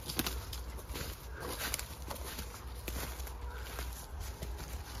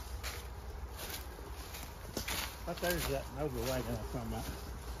 But there's that Nova wagon I was talking about.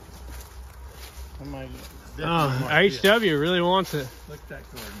 Somebody HW really wants it. Look at that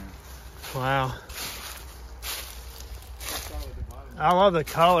car now. Wow. I love the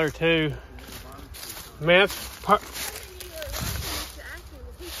color too. Man, it's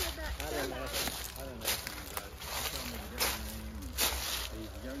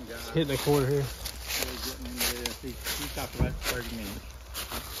hitting the corner here. He talked about 30 minutes.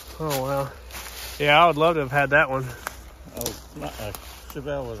 Oh wow. Yeah, I would love to have had that one. Oh, a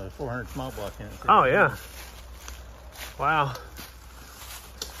Chevy with a 400 small block in it. Oh yeah. Wow.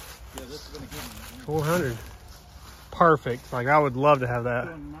 Yeah, this is gonna give me 400. Perfect. Like I would love to have that.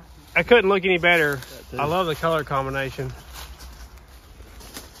 I couldn't look any better. I love the color combination.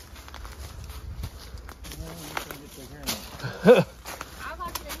 I'll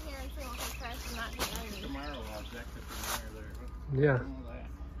lock it in here and see what we press and not get Yeah.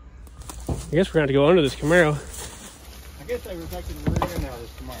 I guess we're going to go under this Camaro. I guess they were taking the rear end out of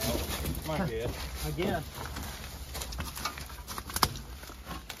this tomorrow. My guess. I guess.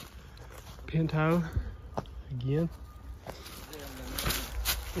 Pinto again.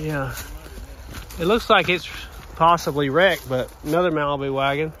 Yeah. It looks like it's possibly wrecked, but another Malibu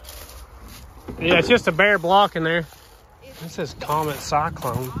wagon. Yeah, it's just a bare block in there. This says Comet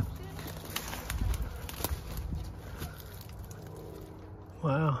Cyclone.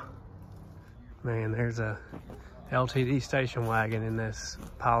 Wow. Man, there's a LTD station wagon in this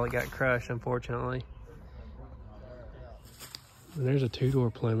pile that got crushed, unfortunately. And there's a two-door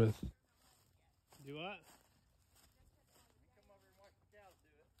Plymouth. Do what?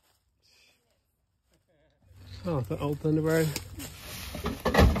 Oh, the old Thunderbird.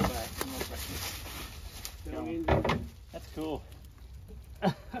 That's cool.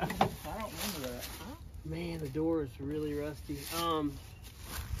 I don't remember that. Man, the door is really rusty.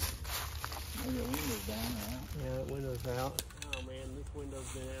 Maybe the window's down, right? Yeah, the window's out. Oh man, this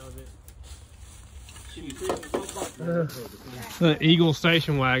window's been out of it. The Eagle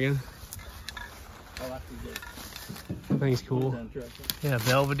station wagon. I like the That thing's cool. Yeah,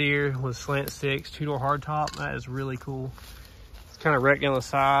 Belvedere with slant sticks, two-door hardtop. That is really cool. It's kind of wrecked on the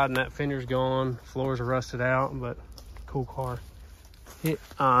side, and that fender's gone. Floors are rusted out, but cool car.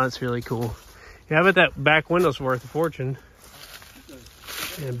 It's really cool. Yeah, I bet that back window's worth a fortune.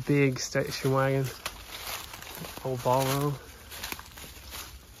 And a big station wagon. Old Volvo.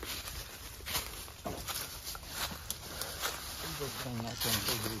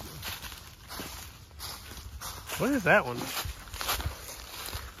 What is that one?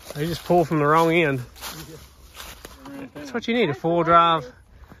 They just pulled from the wrong end. That's what you need, a full drive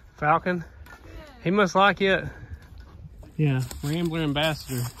Falcon. He must like it. Yeah, Rambler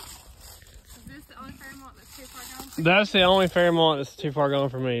Ambassador. Is this the only Fairmont that's too far gone? That's the only Fairmont that's too far gone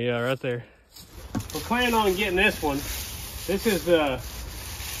for me. Yeah, right there. We're planning on getting this one. This is the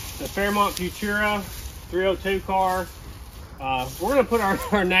Fairmont Futura 302 car. We're gonna put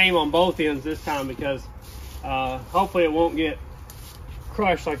our name on both ends this time because hopefully it won't get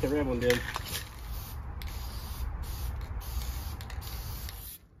crushed like the red one did.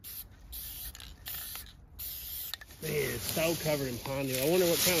 Man, it's so covered in pine needle. I wonder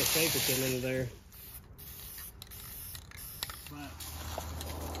what kind of shape it's in under there.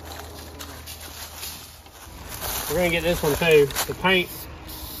 We're gonna get this one too. The paint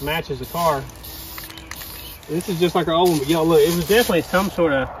matches the car. This is just like our old one, but y'all look, it was definitely some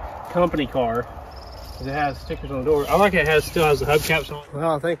sort of company car. It has stickers on the door. I like it still has the hubcaps on.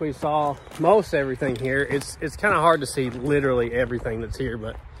 Well, I think we saw most everything here. It's kind of hard to see literally everything that's here,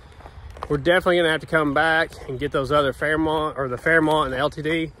 but we're definitely gonna have to come back and get those other Fairmont, or the Fairmont and the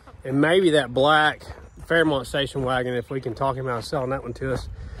LTD, and maybe that black Fairmont station wagon if we can talk him out of selling that one to us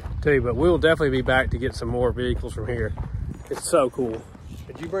too. But we'll definitely be back to get some more vehicles from here. It's so cool.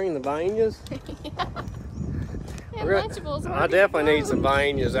 Did you bring the Vainjas? Yeah, Lunchables. I definitely need some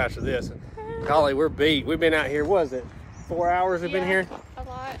Vainjas after this. Golly, we're beat. We've been out here, what is it, 4 hours we've been here? A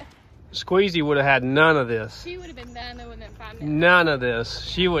lot. Squeezy would have had none of this. She would have been done, they wouldn't have found it. None of this.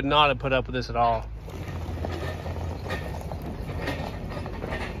 She would not have put up with this at all.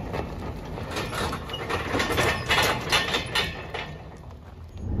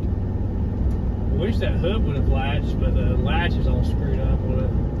 I wish that hood would have latched, but the latch is all screwed up on it.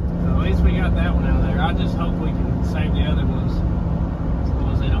 So at least we got that one out of there. I just hope we can save the other ones. As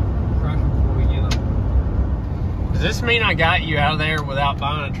long as they don't crush them before we get them. Does this mean I got you out of there without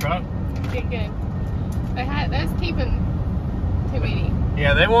buying a truck? Get good. That's keeping too many.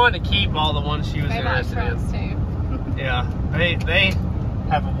 Yeah, they wanted to keep all the ones she was They like interested trucks in. too. Yeah, they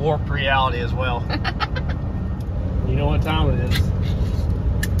have a warped reality as well. You know what time it is.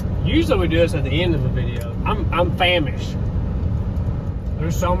 Usually we do this at the end of the video. I'm famished.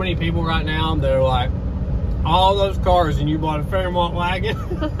 There's so many people right now that are like, all those cars and you bought a Fairmont wagon.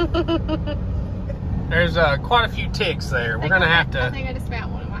 There's quite a few ticks there. We're gonna have to. I think I just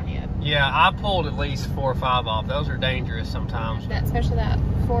found one in my head. Yeah, I pulled at least 4 or 5 off. Those are dangerous sometimes. Especially that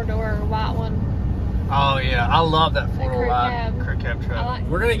 4-door white one. Oh yeah, I love that 4-door cab. crew cab truck.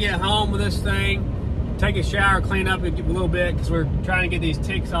 We're gonna get home with this thing, take a shower, clean up a little bit because we're trying to get these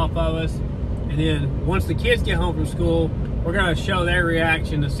ticks off of us. And then once the kids get home from school, we're gonna show their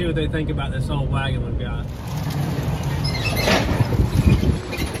reaction to see what they think about this old wagon we've got.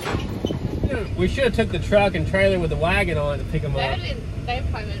 We should have took the truck and trailer with the wagon on it to pick them up. They'd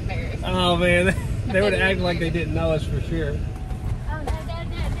probably been embarrassed. Oh man, they would have acted like they didn't know us for sure.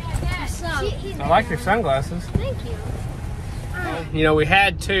 I like your sunglasses. Thank you. You know, we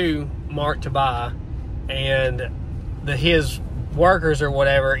had 2 marked to buy, and his workers or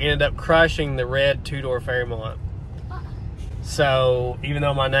whatever ended up crushing the red two-door Fairmont. So even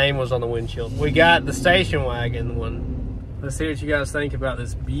though my name was on the windshield, we got the station wagon one. Let's see what you guys think about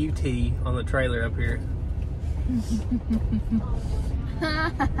this beauty on the trailer up here. Is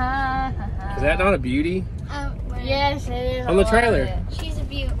that not a beauty? Yes, it is. On the trailer. She's a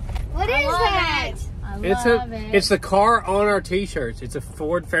beaut. What is that? It's the car on our t-shirts. It's a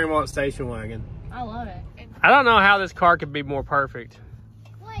Ford Fairmont station wagon. I love it. I don't know how this car could be more perfect.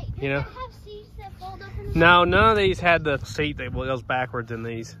 Wait, You know? does it have seats that fold up in the No, none of these had the seat that goes backwards in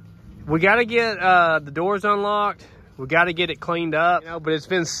these. We got to get the doors unlocked. We got to get it cleaned up. You know, but it's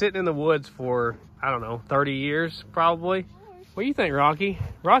been sitting in the woods for, I don't know, 30 years probably. What do you think, Rocky?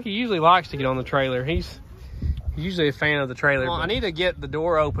 Rocky usually likes to get on the trailer. He's usually a fan of the trailer. Well, I need to get the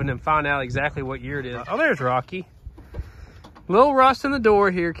door open and find out exactly what year it is. Oh, there's Rocky. Little rust in the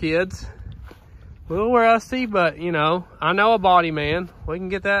door here, kids. A little rusty, but you know, I know a body man. We can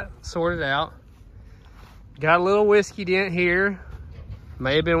get that sorted out. Got a little whiskey dent here.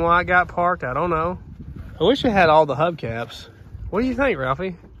 May have been why I got parked. I don't know. I wish it had all the hubcaps. What do you think,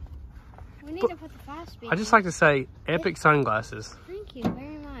 Ralphie? We need to put the 5-speed. I just like to say epic sunglasses. Thank you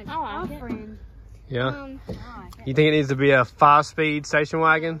very much. I like it. Friend. Yeah. You think it needs to be a 5-speed station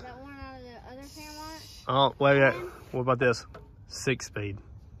wagon? That one out of the other Fairmont. Oh, wait. What about this? 6-speed.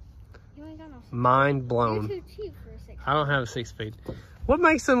 You ain't got no. Mind You're blown. too cheap for a 6. I don't have a 6-speed. What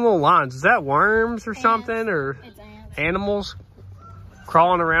makes them little lines? Is that worms or something, or It's ants. animals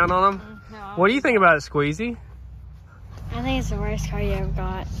crawling around on them? No, What do you think about it, Squeezy? I think it's the worst car you ever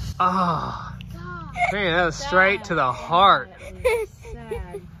got. Oh, man, that was straight to the heart.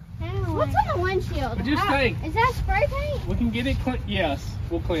 What's on the windshield? But just think, Is that spray paint? we can get it clean. Yes,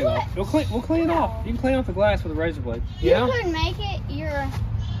 we'll clean it off. We'll clean it off. You can clean off the glass with a razor blade. You know? You could make it your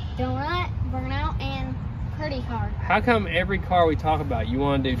donut, burnout, and Purdy car. How come every car we talk about, you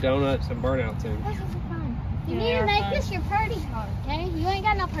want to do donuts and burnouts in? This is fun. You Yeah, need to they're make fun. this your Purdy car, okay? You ain't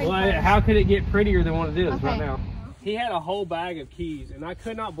got no Purdy Well, cars. how could it get prettier than what it is right Okay. now? He had a whole bag of keys, and I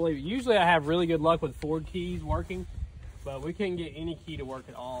could not believe it. Usually I have really good luck with Ford keys working, but we couldn't get any key to work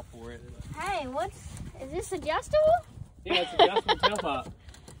at all for it. Hey, is this adjustable? Yeah, it's adjustable tailpipe.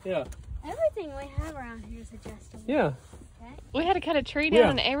 Yeah, Everything we have around here is adjustable. yeah. We had to cut a tree down Yeah.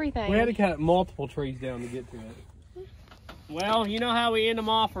 and everything. We had to cut multiple trees down to get to it. Well, you know how we end them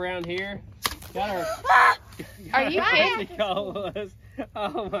off around here. Got our. Are you kidding? What the call was.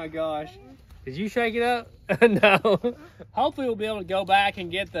 Oh my gosh. Did you shake it up? No. Hopefully we'll be able to go back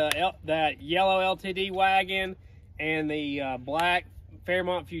and get that yellow LTD wagon and the black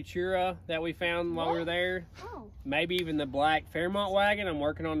Fairmont Futura that we found while we were there. Oh. Maybe even the black Fairmont wagon. I'm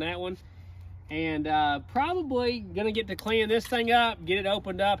working on that one. And probably gonna get to clean this thing up, get it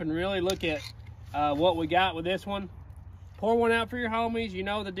opened up, and really look at what we got with this one. Pour one out for your homies, you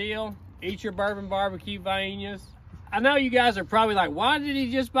know the deal. Eat your bourbon barbecue Viennas. I know you guys are probably like, why did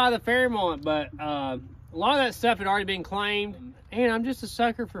he just buy the Fairmont? But a lot of that stuff had already been claimed. And I'm just a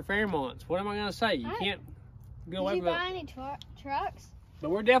sucker for Fairmonts. What am I gonna say? You can't go away Did you from buy it. any trucks? But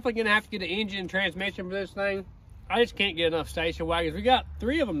we're definitely gonna have to get an engine and transmission for this thing. I just can't get enough station wagons. We got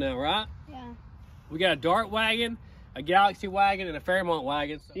 3 of them now, right? Yeah. We got a Dart wagon, a Galaxy wagon, and a Fairmont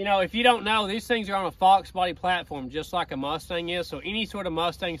wagon. You know, if you don't know, these things are on a Fox body platform, just like a Mustang is. So any sort of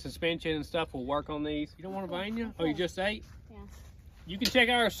Mustang suspension and stuff will work on these. You don't want to bang you? Oh, you just ate? Yeah. You can check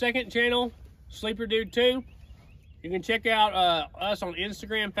out our second channel, Sleeper Dude 2. You can check out us on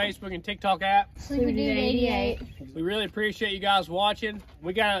Instagram, Facebook, and TikTok app. Sleeper Dude 88. We really appreciate you guys watching.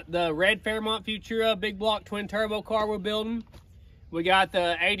 We got the red Fairmont Futura big block twin turbo car we're building. We got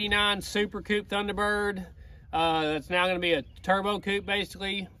the 89 Super Coupe Thunderbird. That's now going to be a turbo coupe,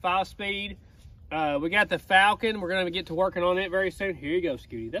 basically, 5-speed. We got the Falcon. We're going to get to working on it very soon. Here you go,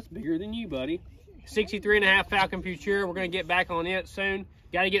 Scooty. That's bigger than you, buddy. 63.5 Falcon Futura. We're going to get back on it soon.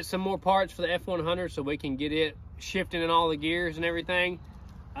 Got to get some more parts for the F100 so we can get it shifting in all the gears and everything.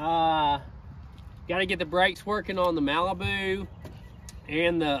 Got to get the brakes working on the Malibu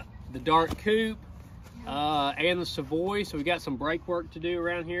and the Dart Coupe and the Savoy. So we got some brake work to do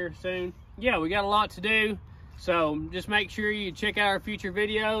around here soon. Yeah, we got a lot to do. So just make sure you check out our future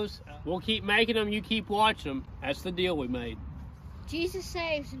videos. We'll keep making them. You keep watching them. That's the deal we made. Jesus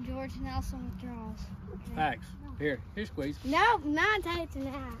saves and George Nelson withdraws. Okay. Facts. Here Squeeze. No, not tight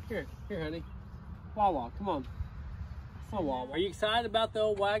tonight. Here, honey. Wawa, come on. Oh, Wawa. Are you excited about the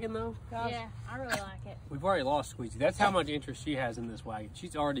old wagon, though, guys? Yeah, I really like it. We've already lost Squeezy. That's how much interest she has in this wagon.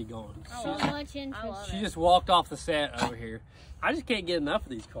 She's already gone. So much interest. She just walked off the set over here. I just can't get enough of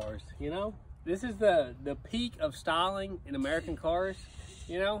these cars, you know? This is the peak of styling in American cars.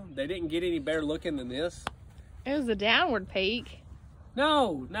 You know, they didn't get any better looking than this. It was a downward peak.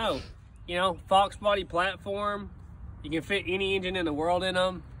 No. You know, Fox body platform. You can fit any engine in the world in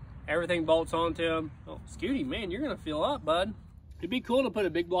them. Everything bolts onto them. Oh, Scooty, man, you're gonna fill up, bud. It'd be cool to put a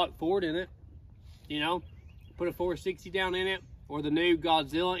big block Ford in it. You know, put a 460 down in it, or the new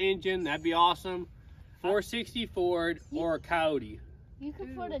Godzilla engine. That'd be awesome. 460 Ford or a Coyote. You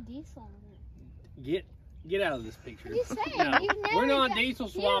could put a diesel in it. Get out of this picture. What are you saying? No, You've never we're not done- diesel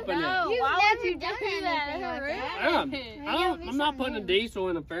swapping it. No, You've why would never you do done that? anything That's like rude. that. I'm not putting a diesel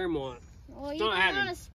in a Fairmont. Well, you not did it on happening. a